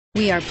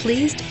We are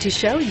pleased to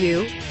show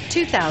you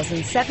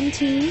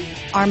 2017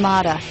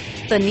 Armada.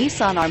 The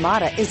Nissan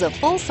Armada is a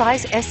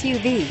full-size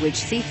SUV which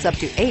seats up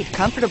to 8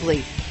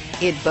 comfortably.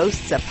 It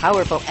boasts a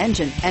powerful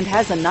engine and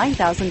has a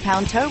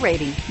 9,000-pound tow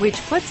rating,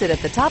 which puts it at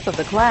the top of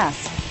the class.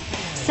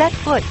 Set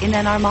foot in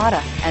an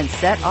Armada and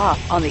set off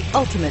on the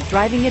ultimate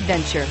driving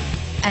adventure,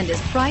 and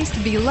is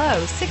priced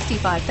below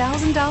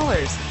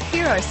 $65,000.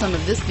 Here are some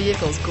of this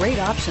vehicle's great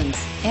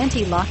options: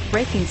 anti-lock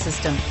braking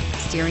system,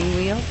 steering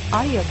wheel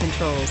audio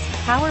controls,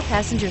 power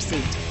passenger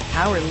seat,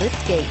 power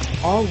lift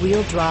gate,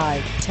 all-wheel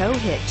drive, tow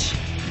hitch,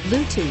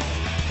 Bluetooth,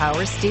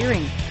 power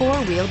steering,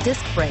 4-wheel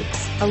disc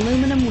brakes,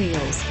 aluminum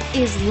wheels.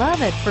 Is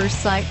love at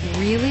first sight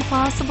really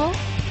possible?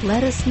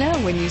 Let us know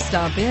when you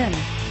stop in.